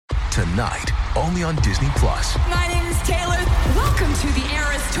tonight, only on Disney+. My name is Taylor. Welcome to the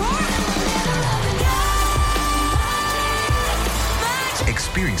Eras Tour.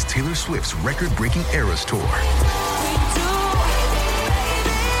 Experience Taylor Swift's record-breaking Eras Tour.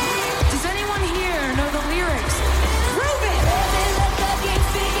 Does anyone here know the lyrics? Prove it!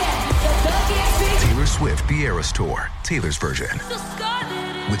 Taylor Swift The Eras Tour, Taylor's version,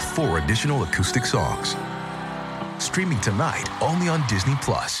 with 4 additional acoustic songs. Streaming tonight, only on Disney+.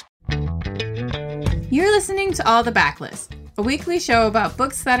 You're listening to All the Backlist, a weekly show about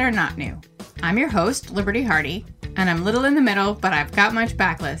books that are not new. I'm your host, Liberty Hardy, and I'm little in the middle, but I've got much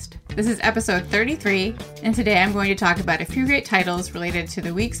backlist. This is episode 33, and today I'm going to talk about a few great titles related to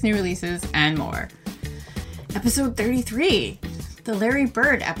the week's new releases and more. Episode 33, the Larry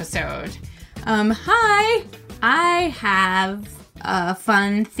Bird episode. Hi! I have a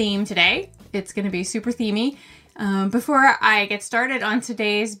fun theme today. It's going to be super themey. Before I get started on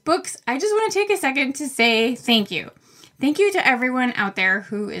today's books, I just want to take a second to say thank you. Thank you to everyone out there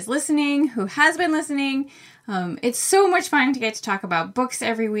who is listening, who has been listening. It's so much fun to get to talk about books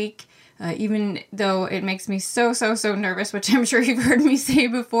every week, even though it makes me so nervous, which I'm sure you've heard me say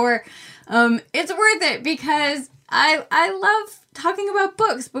before. It's worth it because I love talking about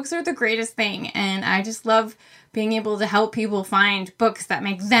books. Books are the greatest thing, and I just love being able to help people find books that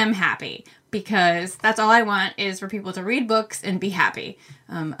make them happy, because that's all I want is for people to read books and be happy.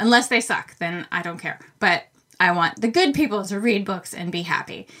 Unless they suck, then I don't care. But I want the good people to read books and be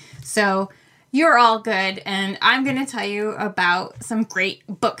happy. So you're all good, and I'm going to tell you about some great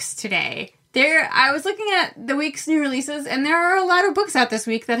books today. I was looking at the week's new releases, and there are a lot of books out this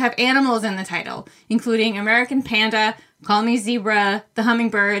week that have animals in the title, including American Panda, Call Me Zebra, The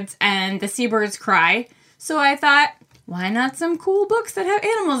Hummingbirds, and The Seabirds Cry. So I thought, why not some cool books that have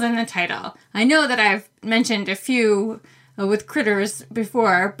animals in the title? I know that I've mentioned a few with critters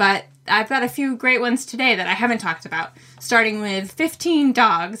before, but I've got a few great ones today that I haven't talked about, starting with 15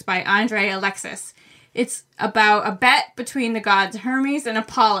 Dogs by Andre Alexis. It's about a bet between the gods Hermes and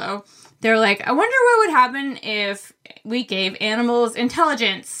Apollo. They're like, I wonder what would happen if we gave animals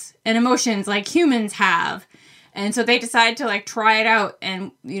intelligence and emotions like humans have. And so they decide to try it out,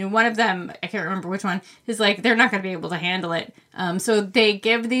 and one of them, I can't remember which one, is like they're not going to be able to handle it. So they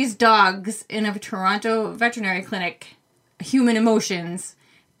give these dogs in a Toronto veterinary clinic human emotions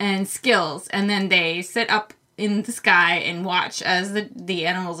and skills, and then they sit up in the sky and watch as the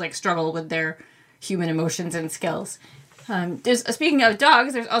animals struggle with their human emotions and skills. Speaking of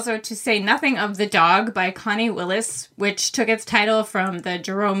dogs, there's also To Say Nothing of the Dog by Connie Willis, which took its title from the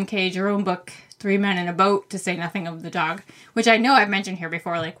Jerome K. Jerome book, 3 Men in a Boat, To Say Nothing of the Dog, which I know I've mentioned here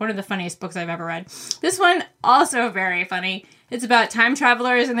before, one of the funniest books I've ever read. This one, also very funny. It's about time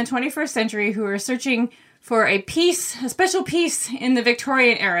travelers in the 21st century who are searching for a special piece in the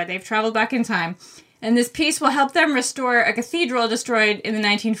Victorian era. They've traveled back in time, and this piece will help them restore a cathedral destroyed in the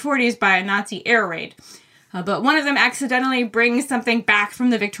 1940s by a Nazi air raid. But one of them accidentally brings something back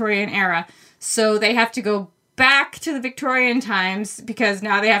from the Victorian era, so they have to go back to the Victorian times because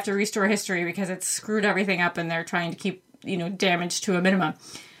now they have to restore history because it's screwed everything up and they're trying to keep, damage to a minimum.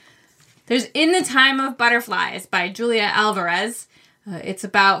 There's In the Time of Butterflies by Julia Alvarez. It's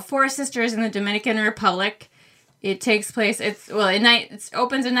about 4 sisters in the Dominican Republic. It takes place, it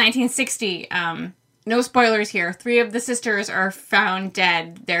opens in 1960. No spoilers here. 3 of the sisters are found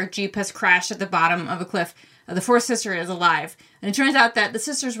dead. Their Jeep has crashed at the bottom of a cliff. The 4th sister is alive. And it turns out that the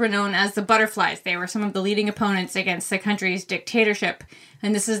sisters were known as the Butterflies. They were some of the leading opponents against the country's dictatorship.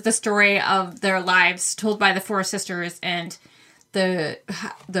 And this is the story of their lives told by the 4 sisters and the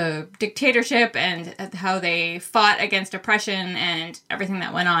dictatorship and how they fought against oppression and everything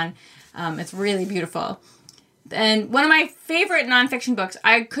that went on. It's really beautiful. And one of my favorite nonfiction books,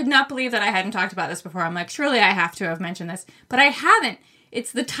 I could not believe that I hadn't talked about this before. I'm like, surely I have to have mentioned this. But I haven't.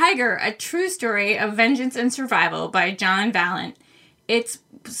 It's The Tiger, A True Story of Vengeance and Survival by John Vallant. It's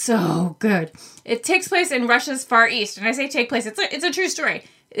so good. It takes place in Russia's Far East. And I say take place, it's a true story.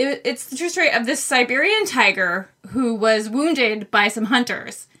 It's the true story of this Siberian tiger who was wounded by some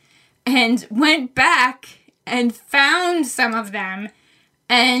hunters and went back and found some of them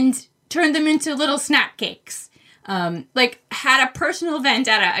and turned them into little snap cakes. Had a personal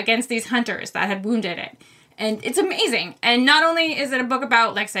vendetta against these hunters that had wounded it. And it's amazing. And not only is it a book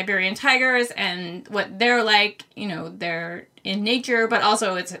about Siberian tigers and what they're like, they're in nature, but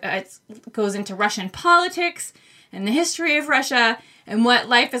also it goes into Russian politics and the history of Russia and what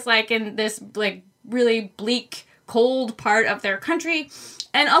life is like in this really bleak, cold part of their country.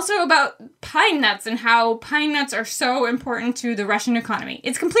 And also about pine nuts and how pine nuts are so important to the Russian economy.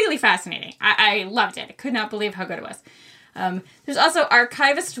 It's completely fascinating. I loved it. I could not believe how good it was. There's also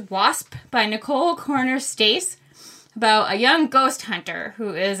Archivist Wasp by Nicole Corner-Stace, about a young ghost hunter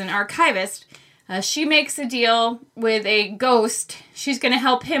who is an archivist. She makes a deal with a ghost. She's going to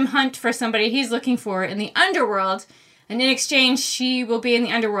help him hunt for somebody he's looking for in the underworld. And in exchange, she will be in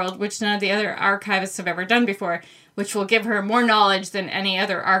the underworld, which none of the other archivists have ever done before, which will give her more knowledge than any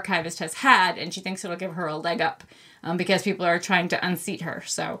other archivist has had. And she thinks it'll give her a leg up because people are trying to unseat her.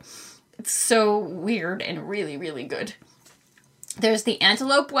 So it's so weird and really, really good. There's The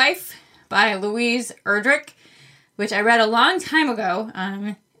Antelope Wife by Louise Erdrich, which I read a long time ago.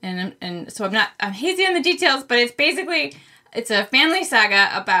 And so I'm hazy on the details, but it's a family saga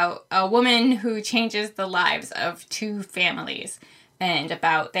about a woman who changes the lives of two families and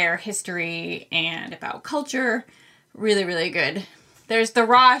about their history and about culture. Really, really good. There's The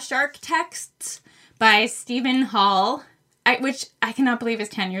Raw Shark Texts by Stephen Hall, which I cannot believe is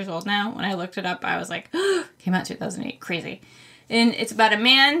 10 years old now. When I looked it up, I was like, came out 2008. Crazy. And it's about a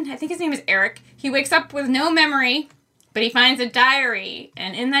man, I think his name is Eric. He wakes up with no memory, but he finds a diary,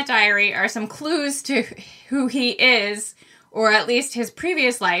 and in that diary are some clues to who he is, or at least his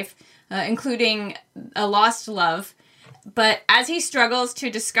previous life, including a lost love. But as he struggles to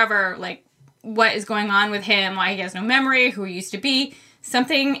discover, like, what is going on with him, why he has no memory, who he used to be,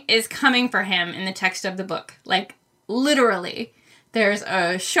 something is coming for him in the text of the book. Like, literally, there's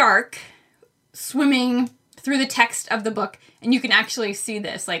a shark swimming through the text of the book, and you can actually see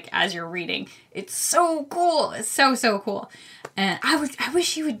this, like, as you're reading. It's so cool. It's so, so cool. And I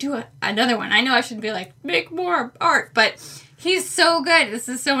wish he would do another one. I know I shouldn't be like, make more art, but he's so good. This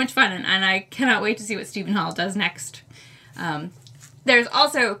is so much fun, and I cannot wait to see what Stephen Hall does next. There's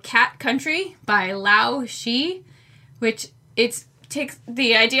also Cat Country by Lao Shi, which takes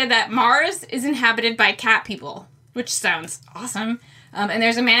the idea that Mars is inhabited by cat people, which sounds awesome. And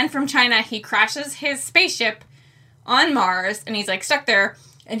there's a man from China. He crashes his spaceship on Mars, and he's, like, stuck there,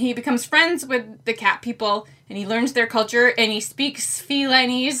 and he becomes friends with the cat people, and he learns their culture, and he speaks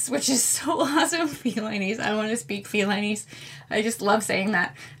Felinese, which is so awesome. Felinese. I want to speak Felinese. I just love saying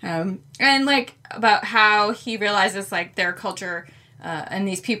that. And, like, about how he realizes, like, their culture and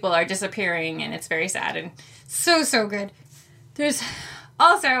these people are disappearing, and it's very sad, and so, so good. There's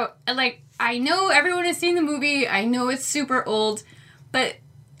also, like, I know everyone has seen the movie. I know it's super old, but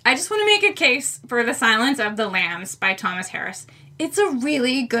I just want to make a case for The Silence of the Lambs by Thomas Harris. It's a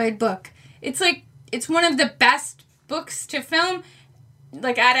really good book. It's one of the best books to film,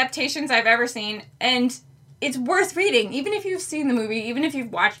 like, adaptations I've ever seen, and it's worth reading, even if you've seen the movie, even if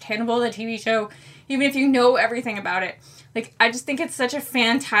you've watched Hannibal, the TV show, even if you know everything about it. Like, I just think it's such a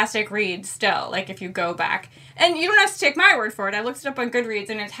fantastic read still, like, if you go back. And you don't have to take my word for it. I looked it up on Goodreads,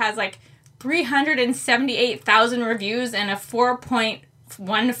 and it has, like, 378,000 reviews and a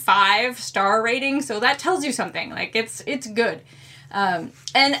 4.15 star rating, so that tells you something. Like, it's good. And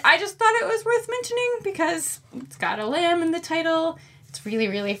I just thought it was worth mentioning because it's got a lamb in the title. It's really,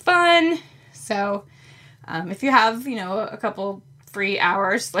 really fun. So, if you have, a couple free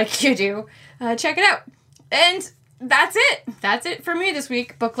hours like you do, check it out. And that's it. That's it for me this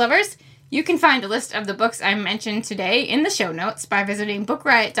week, book lovers. You can find a list of the books I mentioned today in the show notes by visiting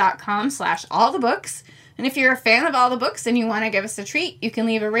bookriot.com/allthebooks. And if you're a fan of all the books and you want to give us a treat, you can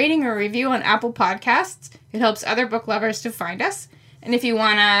leave a rating or review on Apple Podcasts. It helps other book lovers to find us. And if you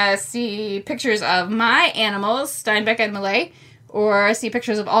want to see pictures of my animals, Steinbeck and Millay, or see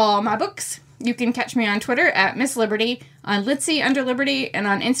pictures of all my books, you can catch me on Twitter at Miss Liberty, on Litzy_Liberty, and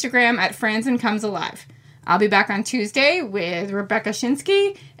on Instagram at Franzen Comes Alive. I'll be back on Tuesday with Rebecca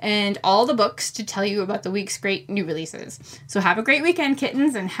Shinsky and all the books to tell you about the week's great new releases. So have a great weekend,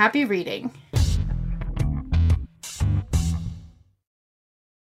 kittens, and happy reading.